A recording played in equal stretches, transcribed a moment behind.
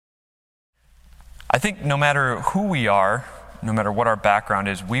I think no matter who we are, no matter what our background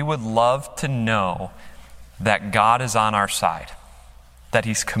is, we would love to know that God is on our side, that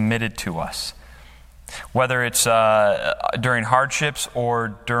He's committed to us. Whether it's during hardships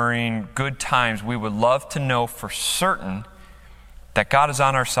or during good times, we would love to know for certain that God is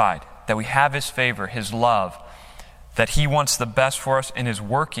on our side, that we have His favor, His love, that He wants the best for us and is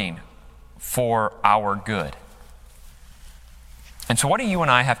working for our good. And so what do you and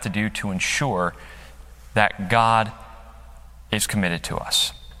I have to do to ensure that God is committed to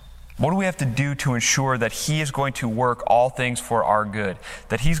us? What do we have to do to ensure that He is going to work all things for our good,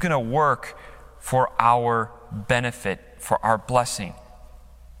 that He's going to work for our benefit, for our blessing?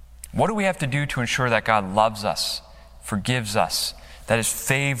 What do we have to do to ensure that God loves us, forgives us, that His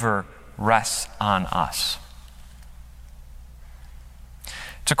favor rests on us?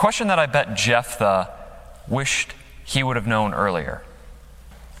 It's a question that I bet Jephthah wished he would have known earlier.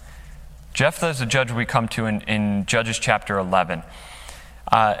 Jephthah is a judge we come to in Judges chapter 11.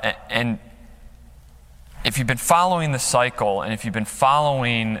 And if you've been following the cycle, and if you've been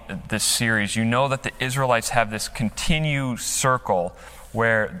following this series, you know that the Israelites have this continued circle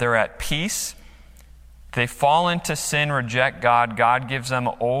where they're at peace. They fall into sin, reject God. God gives them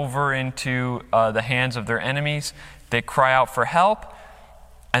over into the hands of their enemies. They cry out for help.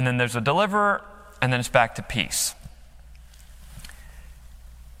 And then there's a deliverer, and then it's back to peace.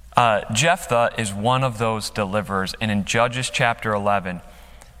 Jephthah is one of those deliverers. And in Judges chapter 11,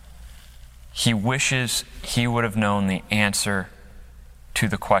 he wishes he would have known the answer to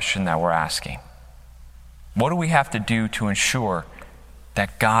the question that we're asking. What do we have to do to ensure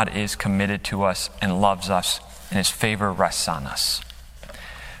that God is committed to us and loves us and His favor rests on us?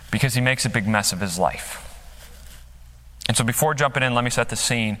 Because He makes a big mess of his life. And so before jumping in, let me set the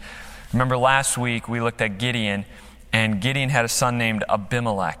scene. Remember last week we looked at Gideon, and Gideon had a son named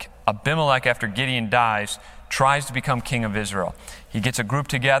Abimelech. Abimelech, after Gideon dies, tries to become king of Israel. He gets a group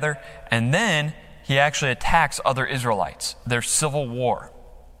together, and then he actually attacks other Israelites. There's civil war.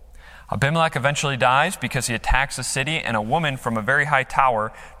 Abimelech eventually dies because he attacks the city, and a woman from a very high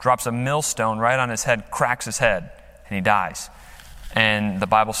tower drops a millstone right on his head, cracks his head, and he dies. And the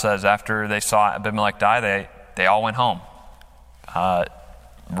Bible says after they saw Abimelech die, they all went home.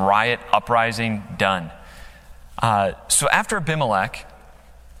 Riot, uprising, done. So after Abimelech,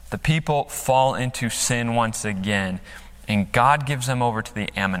 the people fall into sin once again, and God gives them over to the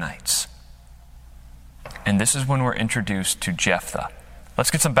Ammonites. And this is when we're introduced to Jephthah.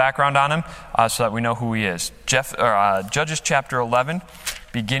 Let's get some background on him so that we know who he is. Judges chapter 11,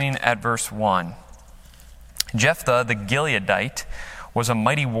 beginning at verse 1. Jephthah the Gileadite was a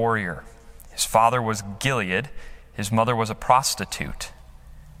mighty warrior. His father was Gilead. His mother was a prostitute.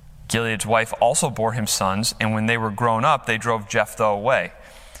 Gilead's wife also bore him sons, and when they were grown up, they drove Jephthah away.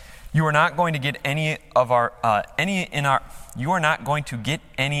 You are not going to get any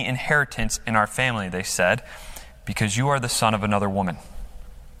inheritance in our family, they said, because you are the son of another woman.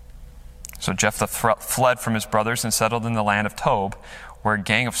 So Jephthah fled from his brothers and settled in the land of Tob, where a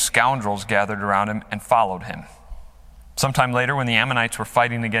gang of scoundrels gathered around him and followed him. Sometime later, when the Ammonites were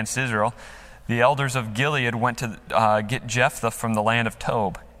fighting against Israel, the elders of Gilead went to get Jephthah from the land of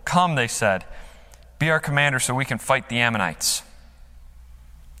Tob. Come, they said, be our commander so we can fight the Ammonites.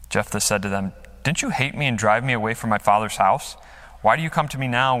 Jephthah said to them, didn't you hate me and drive me away from my father's house? Why do you come to me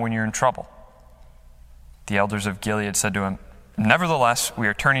now when you're in trouble? The elders of Gilead said to him, nevertheless, we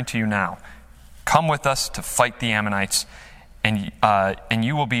are turning to you now. Come with us to fight the Ammonites, and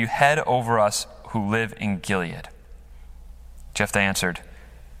you will be head over us who live in Gilead. Jephthah answered,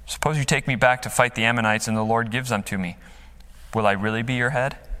 suppose you take me back to fight the Ammonites and the Lord gives them to me. Will I really be your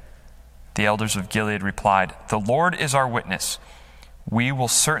head? The elders of Gilead replied, the Lord is our witness. We will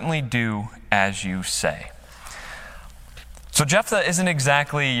certainly do as you say. So Jephthah isn't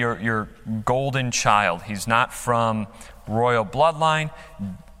exactly your golden child. He's not from royal bloodline.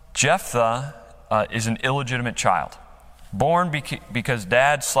 Jephthah is an illegitimate child. Born because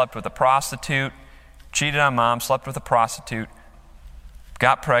dad slept with a prostitute, cheated on mom, slept with a prostitute,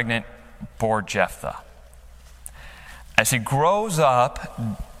 got pregnant, bore Jephthah. As he grows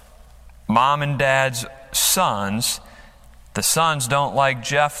up, mom and dad's sons, the sons don't like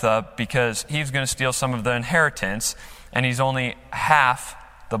Jephthah because he's going to steal some of the inheritance, and he's only half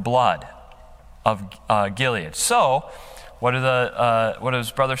the blood of Gilead. So, what do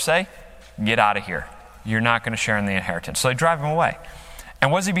his brothers say? Get out of here. You're not going to share in the inheritance. So they drive him away.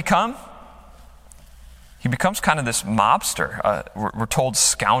 And what does he become? He becomes kind of this mobster. We're told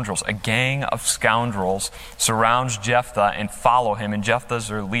scoundrels. A gang of scoundrels surrounds Jephthah and follow him, and Jephthah's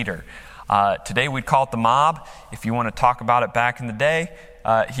their leader. Today we'd call it the mob. If you want to talk about it back in the day,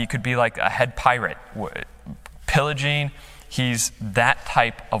 he could be like a head pirate, pillaging. He's that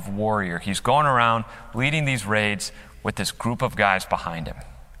type of warrior. He's going around leading these raids with this group of guys behind him.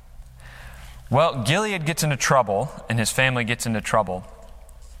 Well, Gilead gets into trouble, and his family gets into trouble,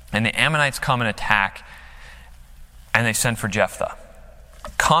 and the Ammonites come and attack, and they send for Jephthah.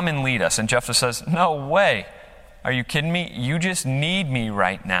 Come and lead us. And Jephthah says, no way. Are you kidding me? You just need me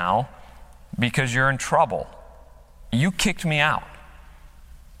right now because you're in trouble. You kicked me out.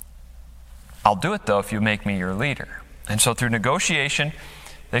 I'll do it, though, if you make me your leader. And so through negotiation,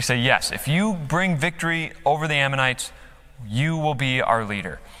 they say, yes, if you bring victory over the Ammonites, you will be our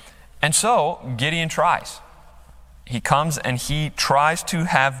leader. And so Gideon tries. He comes and he tries to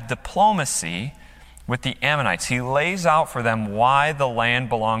have diplomacy with the Ammonites. He lays out for them why the land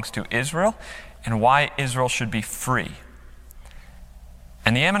belongs to Israel and why Israel should be free.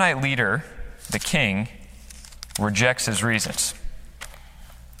 And the Ammonite leader, the king, rejects his reasons.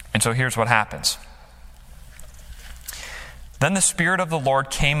 And so here's what happens. Then the Spirit of the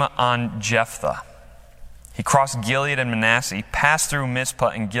Lord came on Jephthah. He crossed Gilead and Manasseh, passed through Mizpah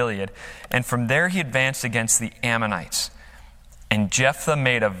and Gilead, and from there he advanced against the Ammonites. And Jephthah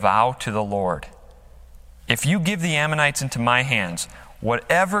made a vow to the Lord. If you give the Ammonites into my hands,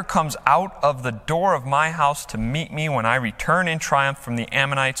 whatever comes out of the door of my house to meet me when I return in triumph from the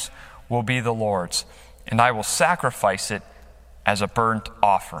Ammonites will be the Lord's, and I will sacrifice it as a burnt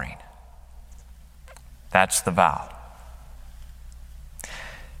offering. That's the vow.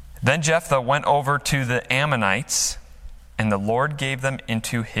 Then Jephthah went over to the Ammonites, and the Lord gave them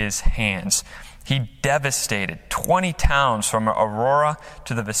into his hands. He devastated 20 towns from Aurora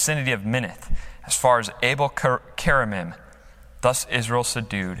to the vicinity of Minnith, as far as Abel-keramim. Thus Israel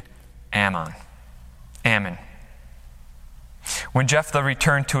subdued Ammon. When Jephthah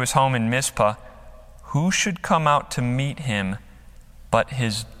returned to his home in Mizpah, who should come out to meet him but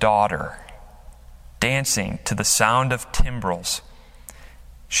his daughter, dancing to the sound of timbrels?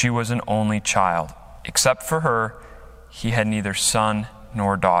 She was an only child. Except for her, he had neither son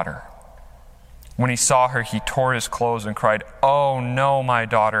nor daughter. When he saw her, he tore his clothes and cried, "Oh no, my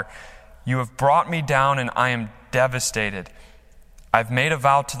daughter, you have brought me down and I am devastated. I've made a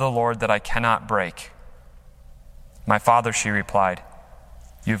vow to the Lord that I cannot break." "My father," she replied,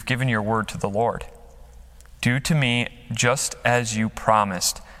 "you have given your word to the Lord. Do to me just as you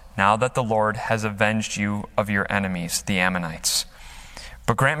promised, now that the Lord has avenged you of your enemies, the Ammonites.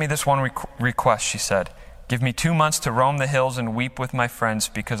 But grant me this one request," she said. "Give me 2 months to roam the hills and weep with my friends,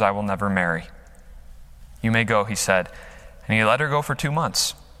 because I will never marry." "You may go," he said, and he let her go for 2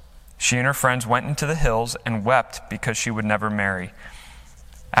 months. She and her friends went into the hills and wept because she would never marry.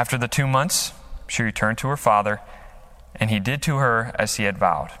 After the 2 months, she returned to her father, and he did to her as he had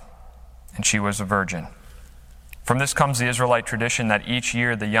vowed, and she was a virgin. From this comes the Israelite tradition that each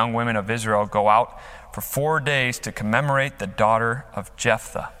year the young women of Israel go out for 4 days to commemorate the daughter of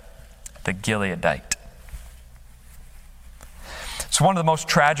Jephthah, the Gileadite. It's one of the most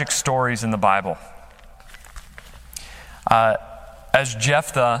tragic stories in the Bible. As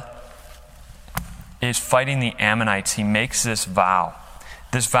Jephthah is fighting the Ammonites, he makes this vow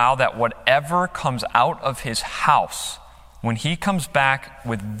that whatever comes out of his house, when he comes back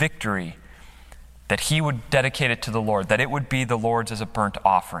with victory, that he would dedicate it to the Lord, that it would be the Lord's as a burnt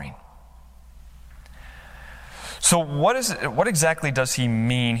offering. So what exactly does he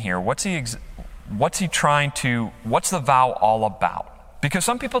mean here? What's the vow all about? Because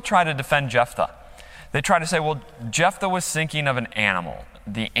some people try to defend Jephthah. They try to say, well, Jephthah was thinking of an animal.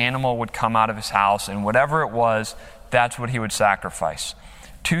 The animal would come out of his house, and whatever it was, that's what he would sacrifice.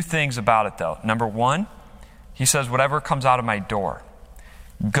 2 things about it, though. Number 1, he says, whatever comes out of my door.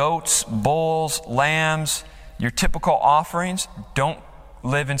 Goats, bulls, lambs, your typical offerings don't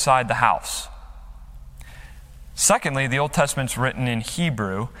live inside the house. Secondly, the Old Testament's written in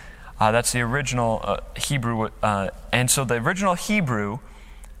Hebrew. That's the original Hebrew. And so the original Hebrew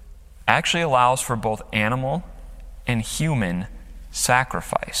actually allows for both animal and human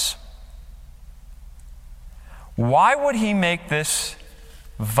sacrifice. Why would he make this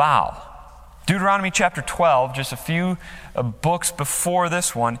vow? Deuteronomy chapter 12, just a few books before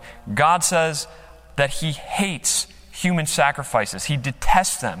this one, God says that he hates human sacrifices. He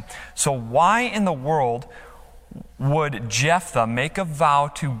detests them. So why in the world would Jephthah make a vow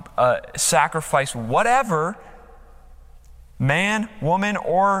to sacrifice whatever man, woman,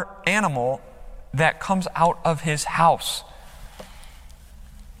 or animal that comes out of his house?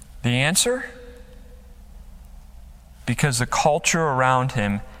 The answer? Because the culture around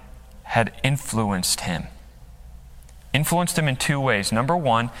him had influenced him. Influenced him in 2 ways. Number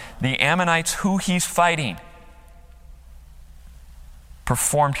 1, the Ammonites who he's fighting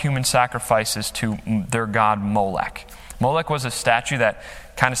performed human sacrifices to their god Molech. Molech was a statue that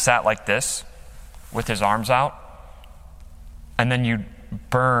kind of sat like this with his arms out, and then you'd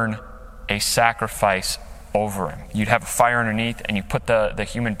burn a sacrifice over him. You'd have a fire underneath, and you put the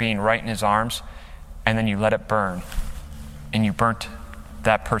human being right in his arms, and then you let it burn, and you burnt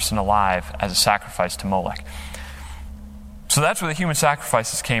that person alive as a sacrifice to Molech. So that's where the human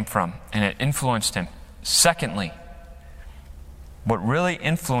sacrifices came from, and it influenced him. Secondly, what really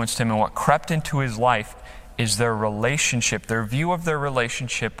influenced him and what crept into his life is their relationship, their view of their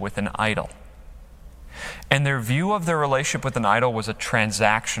relationship with an idol. And their view of their relationship with an idol was a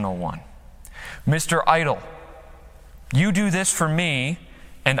transactional one. Mr. Idol, you do this for me,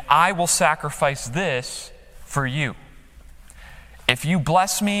 and I will sacrifice this for you. If you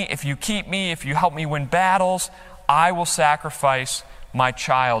bless me, if you keep me, if you help me win battles, I will sacrifice my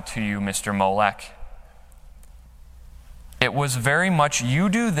child to you, Mr. Molech. It was very much, you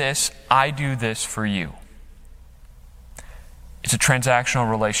do this, I do this for you. It's a transactional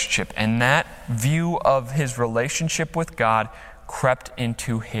relationship, and that view of his relationship with God crept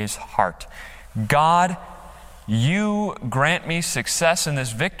into his heart. God, you grant me success in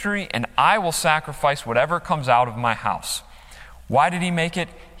this victory, and I will sacrifice whatever comes out of my house. Why did he make it?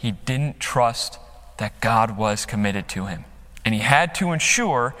 He didn't trust that God was committed to him. And he had to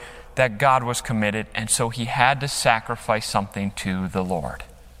ensure that God was committed, and so he had to sacrifice something to the Lord.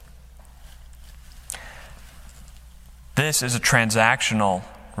 This is a transactional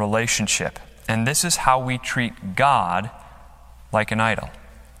relationship, and this is how we treat God like an idol.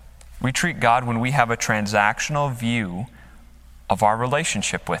 We treat God when we have a transactional view of our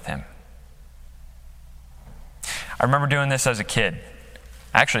relationship with him. I remember doing this as a kid,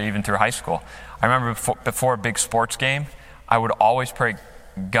 actually even through high school. I remember before a big sports game, I would always pray,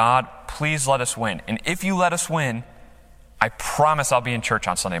 God, please let us win. And if you let us win, I promise I'll be in church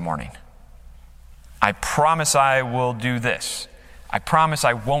on Sunday morning. I promise I will do this. I promise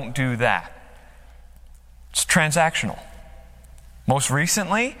I won't do that. It's transactional. Most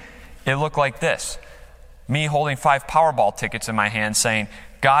recently, it looked like this. Me holding 5 Powerball tickets in my hand saying,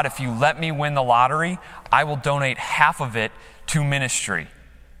 God, if you let me win the lottery, I will donate half of it to ministry.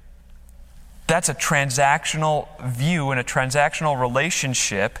 That's a transactional view and a transactional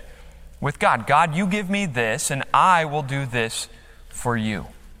relationship with God. God, you give me this, and I will do this for you.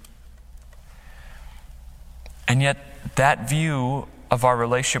 And yet, that view of our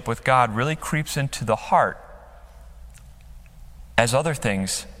relationship with God really creeps into the heart as other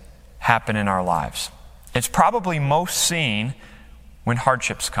things happen in our lives. It's probably most seen when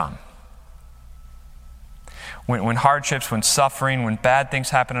hardships come. When hardships, when suffering, when bad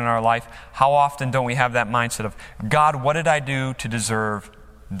things happen in our life, how often don't we have that mindset of, God, what did I do to deserve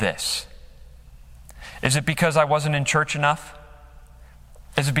this? Is it because I wasn't in church enough?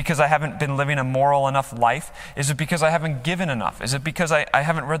 Is it because I haven't been living a moral enough life? Is it because I haven't given enough? Is it because I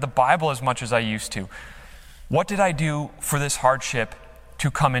haven't read the Bible as much as I used to? What did I do for this hardship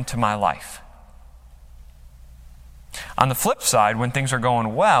to come into my life? On the flip side, when things are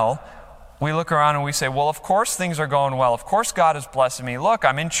going well, we look around and we say, well, of course things are going well. Of course God is blessing me. Look,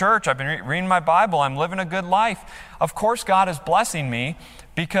 I'm in church. I've been reading my Bible. I'm living a good life. Of course God is blessing me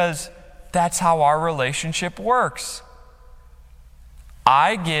because that's how our relationship works.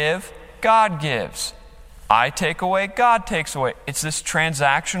 I give, God gives. I take away, God takes away. It's this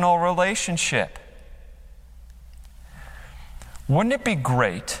transactional relationship. Wouldn't it be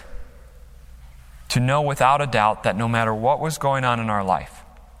great to know without a doubt that no matter what was going on in our life,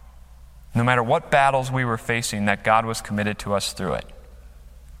 no matter what battles we were facing, that God was committed to us through it?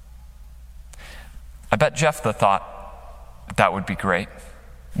 I bet Jephthah thought that would be great.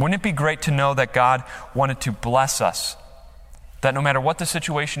 Wouldn't it be great to know that God wanted to bless us? That no matter what the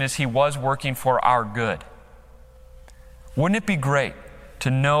situation is, he was working for our good. Wouldn't it be great to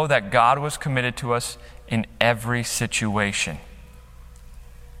know that God was committed to us in every situation?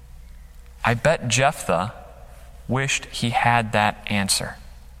 I bet Jephthah wished he had that answer.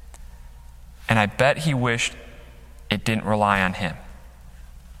 And I bet he wished it didn't rely on him.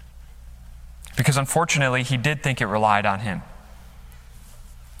 Because unfortunately, he did think it relied on him.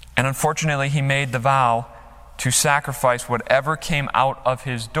 And unfortunately, he made the vow to sacrifice whatever came out of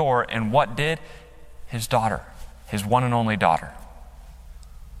his door. And what did? His daughter, his one and only daughter.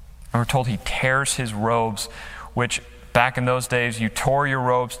 And we're told he tears his robes, which back in those days, you tore your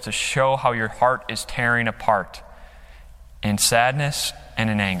robes to show how your heart is tearing apart in sadness and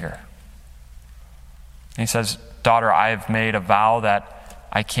in anger. And he says, daughter, I have made a vow that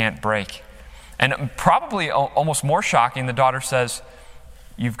I can't break. And probably almost more shocking, the daughter says,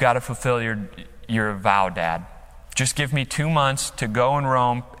 you've got to fulfill your vow, Dad. Just give me 2 months to go and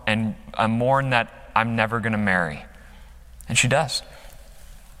roam and mourn that I'm never going to marry. And she does.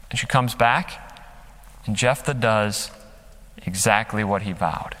 And she comes back, and Jephthah does exactly what he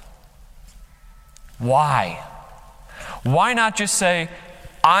vowed. Why? Why not just say,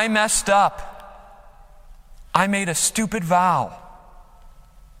 I messed up. I made a stupid vow.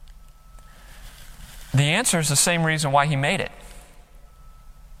 The answer is the same reason why he made it.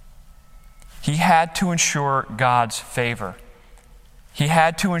 He had to ensure God's favor. He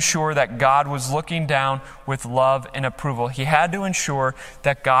had to ensure that God was looking down with love and approval. He had to ensure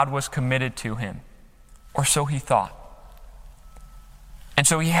that God was committed to him, or so he thought. And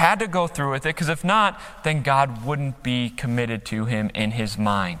so he had to go through with it, because if not, then God wouldn't be committed to him in his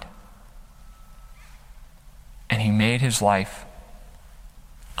mind. And he made his life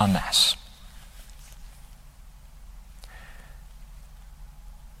a mess.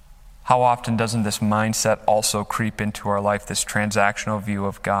 How often doesn't this mindset also creep into our life, this transactional view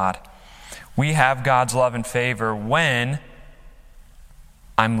of God? We have God's love and favor when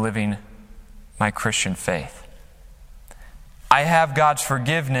I'm living my Christian faith. I have God's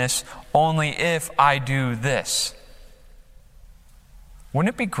forgiveness only if I do this.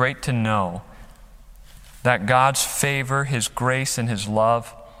 Wouldn't it be great to know that God's favor, His grace, and His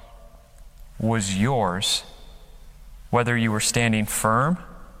love was yours, whether you were standing firm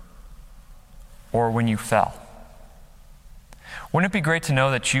or when you fell? Wouldn't it be great to know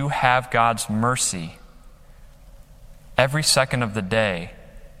that you have God's mercy every second of the day,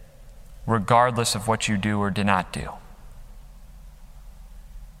 regardless of what you do or do not do?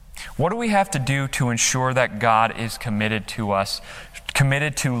 What do we have to do to ensure that God is committed to us,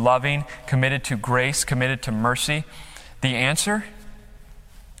 committed to loving, committed to grace, committed to mercy? The answer?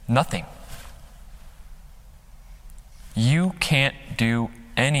 Nothing. You can't do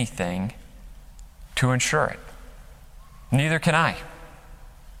anything to ensure it. Neither can I.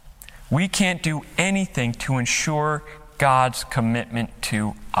 We can't do anything to ensure God's commitment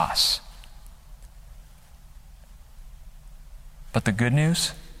to us. But the good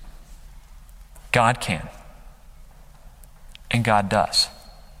news? God can. And God does.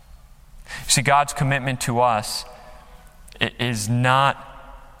 See, God's commitment to us is not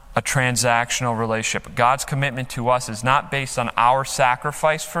a transactional relationship. God's commitment to us is not based on our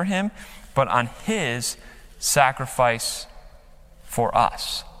sacrifice for Him, but on His sacrifice for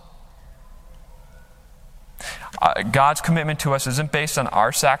us. God's commitment to us isn't based on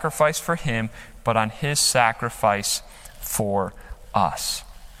our sacrifice for Him, but on His sacrifice for us.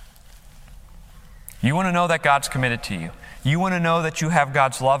 You want to know that God's committed to you. You want to know that you have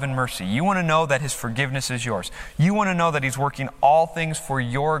God's love and mercy. You want to know that His forgiveness is yours. You want to know that He's working all things for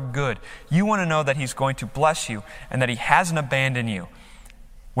your good. You want to know that He's going to bless you and that He hasn't abandoned you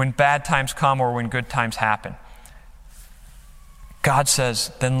when bad times come or when good times happen. God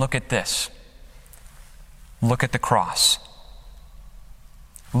says, then look at this. Look at the cross.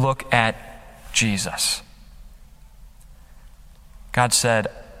 Look at Jesus. God said,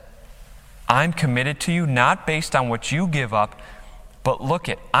 I'm committed to you, not based on what you give up, but look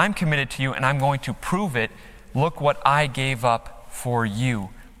it. I'm committed to you and I'm going to prove it. Look what I gave up for you.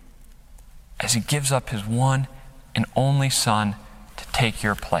 As He gives up His one and only Son to take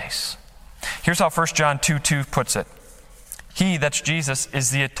your place. Here's how 1 John 2:2 puts it. He, that's Jesus,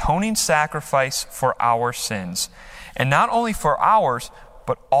 is the atoning sacrifice for our sins. And not only for ours,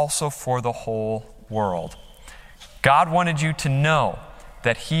 but also for the whole world. God wanted you to know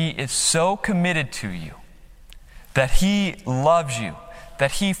that He is so committed to you, that He loves you,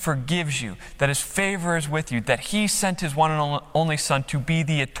 that He forgives you, that His favor is with you, that He sent His one and only Son to be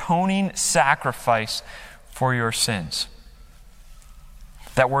the atoning sacrifice for your sins.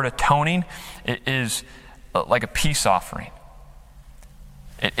 That word atoning is like a peace offering.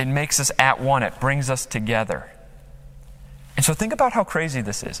 It makes us at one. It brings us together. And so think about how crazy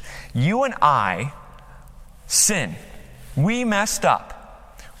this is. You and I sin. We messed up.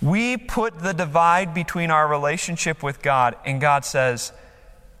 We put the divide between our relationship with God, and God says,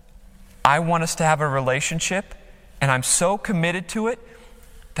 I want us to have a relationship, and I'm so committed to it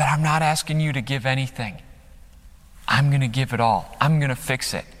that I'm not asking you to give anything. I'm going to give it all. I'm going to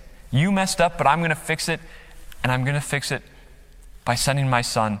fix it. You messed up, but I'm going to fix it, and I'm going to fix it by sending my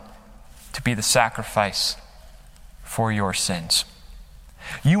Son to be the sacrifice for your sins.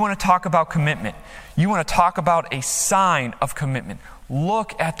 You want to talk about commitment. You want to talk about a sign of commitment.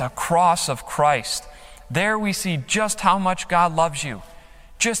 Look at the cross of Christ. There we see just how much God loves you,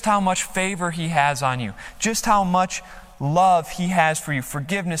 just how much favor He has on you, just how much love He has for you,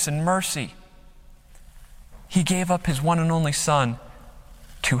 forgiveness and mercy. He gave up His one and only Son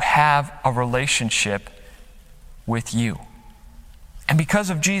to have a relationship with you. And because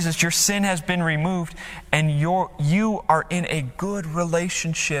of Jesus, your sin has been removed, and you are in a good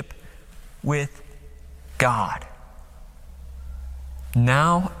relationship with God,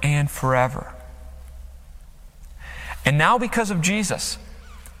 now and forever. And now, because of Jesus,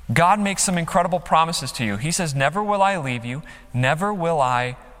 God makes some incredible promises to you. He says, never will I leave you, never will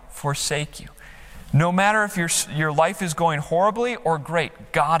I forsake you. No matter if your life is going horribly or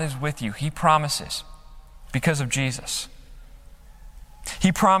great, God is with you. He promises because of Jesus.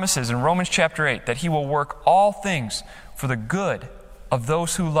 He promises in Romans chapter 8 that He will work all things for the good of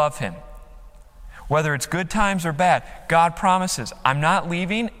those who love Him. Whether it's good times or bad, God promises, I'm not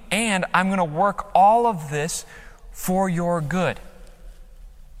leaving, and I'm going to work all of this for your good.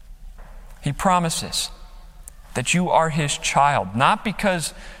 He promises that you are His child, not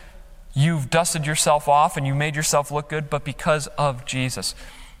because you've dusted yourself off and you made yourself look good, but because of Jesus.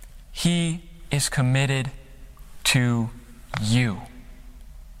 He is committed to you.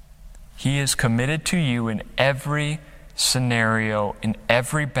 He is committed to you in every scenario, in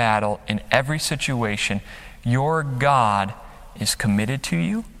every battle, in every situation. Your God is committed to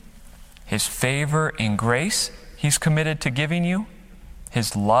you. His favor and grace, He's committed to giving you.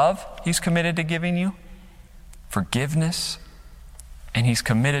 His love, He's committed to giving you. Forgiveness, and He's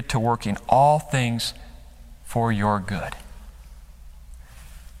committed to working all things for your good.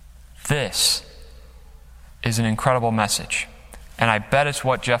 This is an incredible message. And I bet it's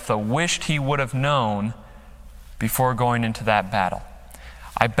what Jephthah wished he would have known before going into that battle.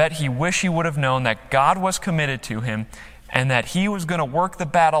 I bet he wished he would have known that God was committed to him and that He was going to work the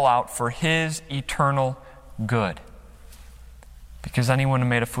battle out for his eternal good. Because then he wouldn't have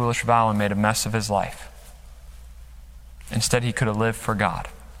made a foolish vow and made a mess of his life. Instead, he could have lived for God.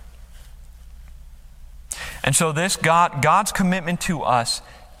 And so God's commitment to us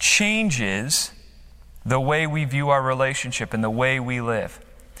changes the way we view our relationship and the way we live.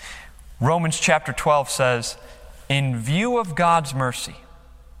 Romans chapter 12 says, in view of God's mercy,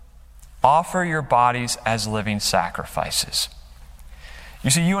 offer your bodies as living sacrifices. You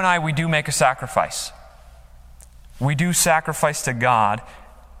see, you and I, we do make a sacrifice. We do sacrifice to God,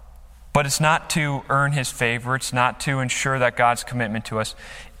 but it's not to earn His favor. It's not to ensure that God's commitment to us.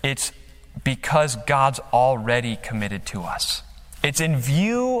 It's because God's already committed to us. It's in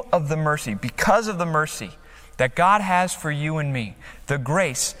view of the mercy, because of the mercy that God has for you and me, the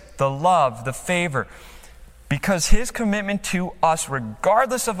grace, the love, the favor, because His commitment to us,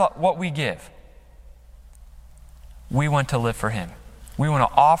 regardless of what we give, we want to live for Him. We want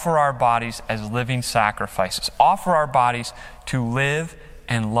to offer our bodies as living sacrifices. Offer our bodies to live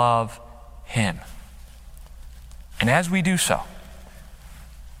and love Him. And as we do so,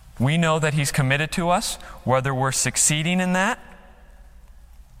 we know that He's committed to us, whether we're succeeding in that,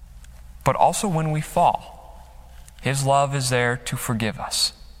 but also when we fall. His love is there to forgive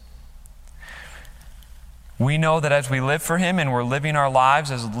us. We know that as we live for Him and we're living our lives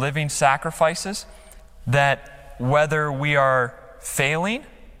as living sacrifices, that whether we are failing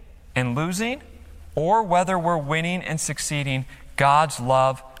and losing, or whether we're winning and succeeding, God's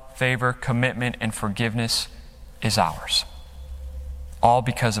love, favor, commitment, and forgiveness is ours. All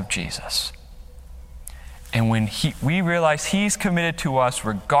because of Jesus. And when we realize He's committed to us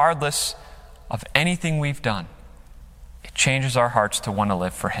regardless of anything we've done, it changes our hearts to want to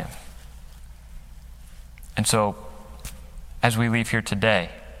live for Him. And so, as we leave here today,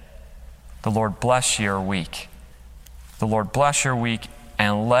 the Lord bless your week. The Lord bless your week,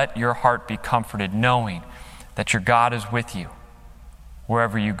 and let your heart be comforted knowing that your God is with you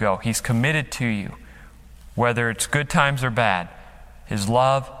wherever you go. He's committed to you, whether it's good times or bad. His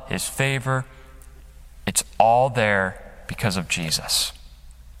love, His favor, it's all there because of Jesus.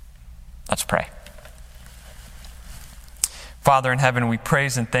 Let's pray. Father in heaven, we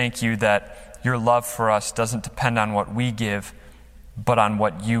praise and thank You that Your love for us doesn't depend on what we give, but on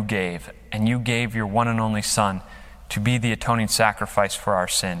what You gave. And You gave Your one and only Son to be the atoning sacrifice for our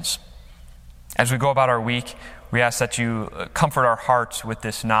sins. As we go about our week, we ask that You comfort our hearts with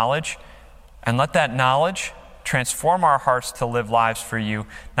this knowledge, and let that knowledge transform our hearts to live lives for You,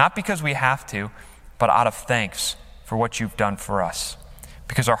 not because we have to, but out of thanks for what You've done for us.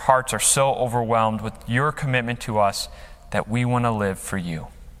 Because our hearts are so overwhelmed with Your commitment to us that we want to live for You.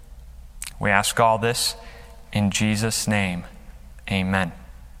 We ask all this in Jesus' name. Amen.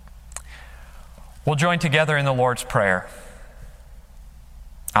 We'll join together in the Lord's Prayer.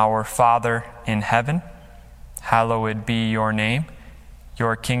 Our Father in heaven, hallowed be Your name.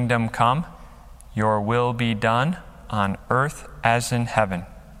 Your kingdom come. Your will be done on earth as in heaven.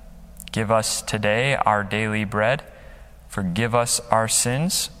 Give us today our daily bread. Forgive us our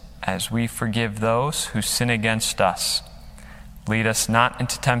sins as we forgive those who sin against us. Lead us not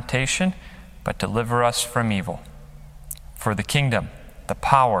into temptation, but deliver us from evil. For the kingdom, the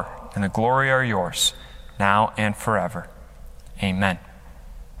power, and the glory are yours, now and forever. Amen.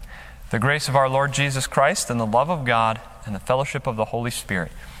 The grace of our Lord Jesus Christ and the love of God and the fellowship of the Holy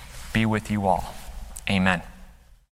Spirit be with you all. Amen.